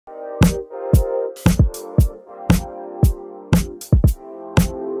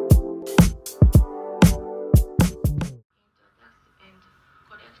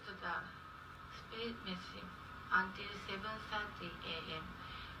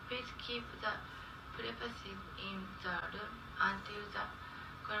Please keep the privacy in the room until the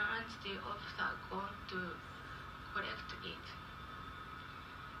quantity of the going to collect it.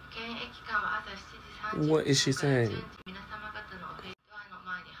 検疫官は朝7時30分 What is she saying? 皆様方のドアの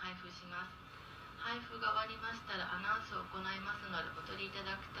前に配布します。配布が終わりましたらアナウンスを行いますのでお取りいた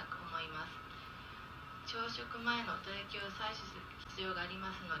だきたく思います。朝食前の唾液を採取する必要があり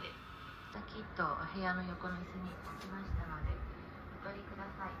ますので、キットをお部屋の横の椅子に置きましたのでお取りくだ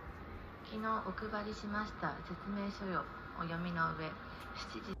さい。昨日お配りしました説明書をお読みの上、7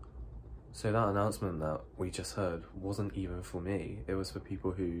時 So that announcement that we just heard wasn't even for me. It was for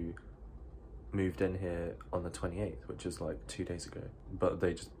people who moved in here on the 28th, which is like 2 days ago. But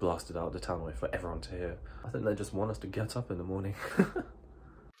they just blasted out the townway for everyone to hear. I think they just want us to get up in the morning. Attention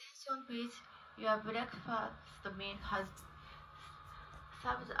please, your breakfast meal has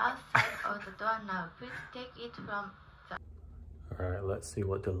served outside of the door now. Please take it from the... Alright, let's see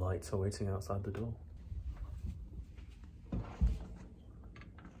what delights are waiting outside the door.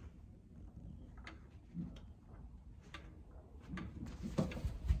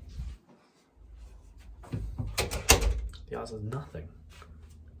 The answer is nothing.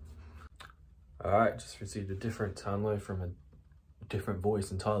 Alright, just received a different download from a different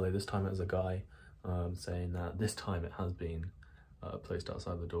voice entirely. This time it was a guy saying that this time it has been placed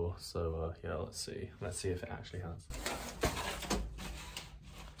outside the door. So yeah, let's see if it actually has.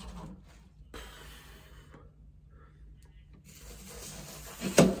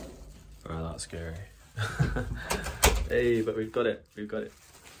 Alright, that's scary. Hey, but we've got it.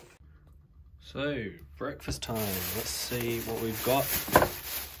 So, breakfast time. Let's see what we've got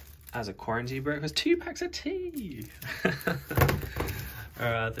as a quarantine breakfast. 2 packs of tea! Alright,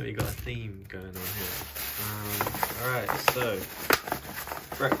 I think we got a theme going on here. Alright, so,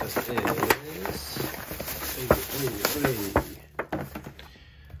 breakfast is...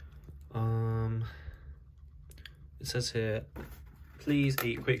 it says here, please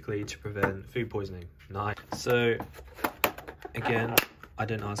eat quickly to prevent food poisoning. Nice. So, again, I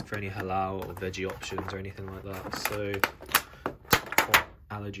didn't ask for any halal or veggie options or anything like that, so or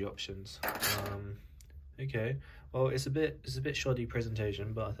allergy options. Okay, well it's a bit shoddy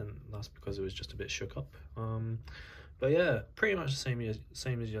presentation, but I think that's because it was just a bit shook up. But yeah, pretty much the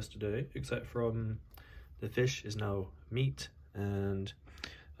same as yesterday, except from the fish is now meat and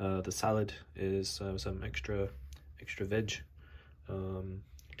the salad is some extra veg,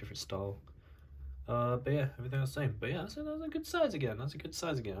 different style. But yeah, everything else the same. But yeah, so that's a good size again.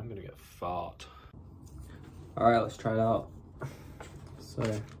 I'm gonna get fat. Alright, let's try it out. So,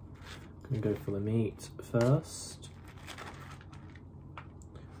 I'm gonna go for the meat first.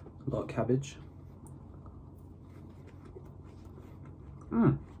 A lot of cabbage.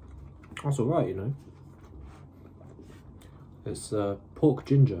 That's alright, you know. It's pork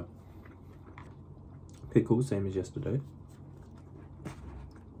ginger. Pickle, same as yesterday.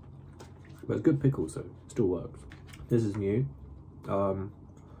 But it's good pickle, so it still works. This is new.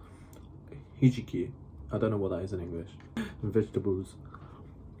 Hijiki. I don't know what that is in English. And vegetables.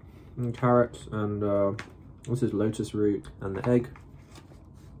 And carrots, and this is lotus root, and the egg.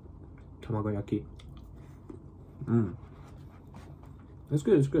 Tamagoyaki. It's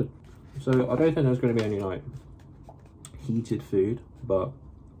good. So I don't think there's going to be any like heated food, but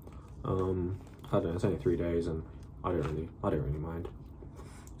I don't know, it's only 3 days and I don't really mind.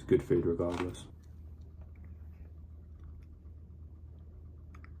 It's good food regardless.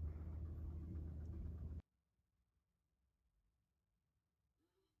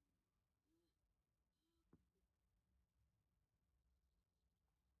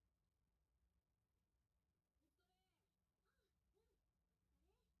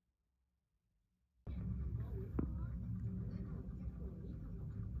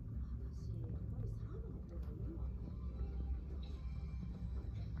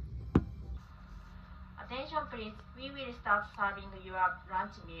 Attention please, we will start serving your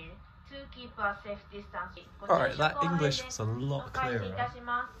lunch meal to keep a safe distance. Alright, that English was a lot clearer.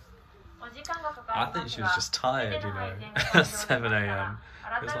 I think she was just tired, you know, at 7 AM.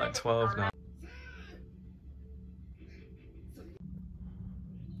 It's like 12 now.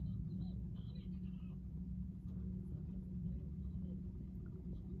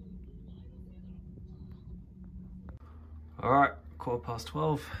 Alright,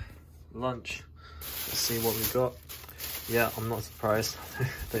 12:15, lunch. Let's see what we've got. Yeah, I'm not surprised. I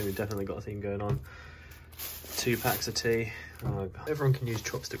think we've definitely got a thing going on. 2 packs of tea. Everyone can use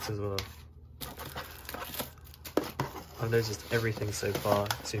chopsticks as well. I've noticed everything so far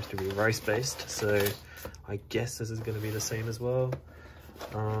seems to be rice based, so I guess this is going to be the same as well.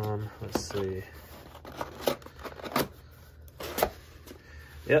 Let's see.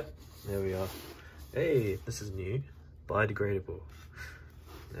 Yep, there we are. Hey, this is new. Biodegradable.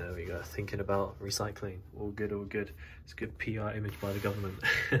 There we go. Thinking about recycling. All good, all good. It's a good PR image by the government.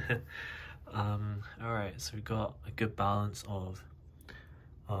 Alright, so we've got a good balance of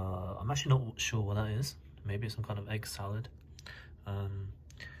I'm actually not sure what that is. Maybe it's some kind of egg salad.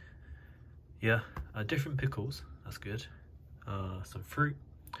 Yeah, different pickles. That's good. Some fruit,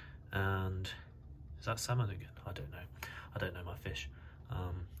 and is that salmon again? I don't know. I don't know my fish.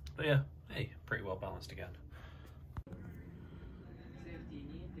 But yeah, hey, pretty well balanced again.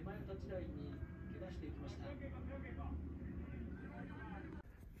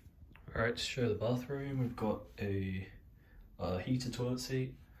 Alright, to show the bathroom, we've got a heated toilet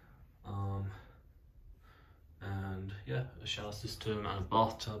seat, and yeah, a shower system and a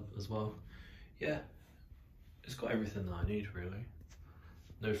bathtub as well. Yeah, it's got everything that I need really.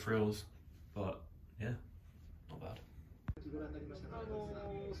 No frills, but yeah, not bad.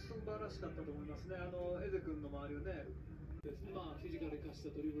 素晴らしかったと思いますね。エゼ君の周りをね、まあフィジカル化した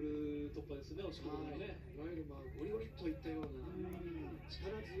ドリブル突破ですね。お仕事のね、いわゆるまあゴリゴリといったような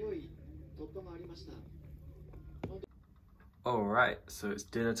力強い突破がありました。Alright, so it's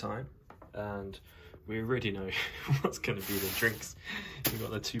dinner time, and we already know what's going to be the drinks. We've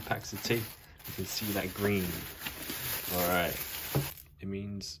got the 2 packs of tea. You can see that green. Alright, it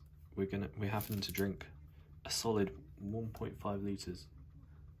means we're having to drink a solid 1.5 litres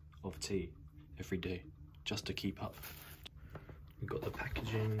of tea every day, just to keep up. We've got the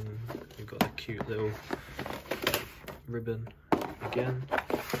packaging, we've got the cute little ribbon again.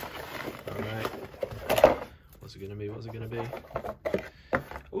 Alright. What's it gonna be? What's it gonna be?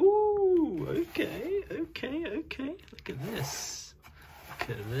 Ooh, okay. Look at this. Look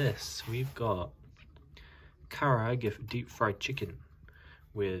at this. We've got karaage deep fried chicken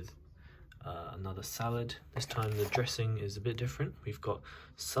with another salad. This time the dressing is a bit different. We've got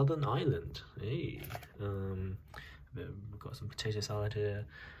Southern Island. Hey. We've got some potato salad here.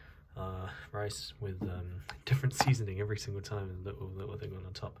 Rice with different seasoning every single time, a little thing on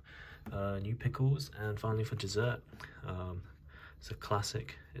the top. New pickles, and finally for dessert, it's a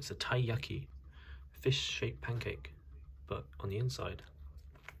classic. It's a taiyaki, fish-shaped pancake, but on the inside,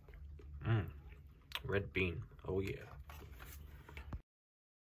 red bean. Oh yeah.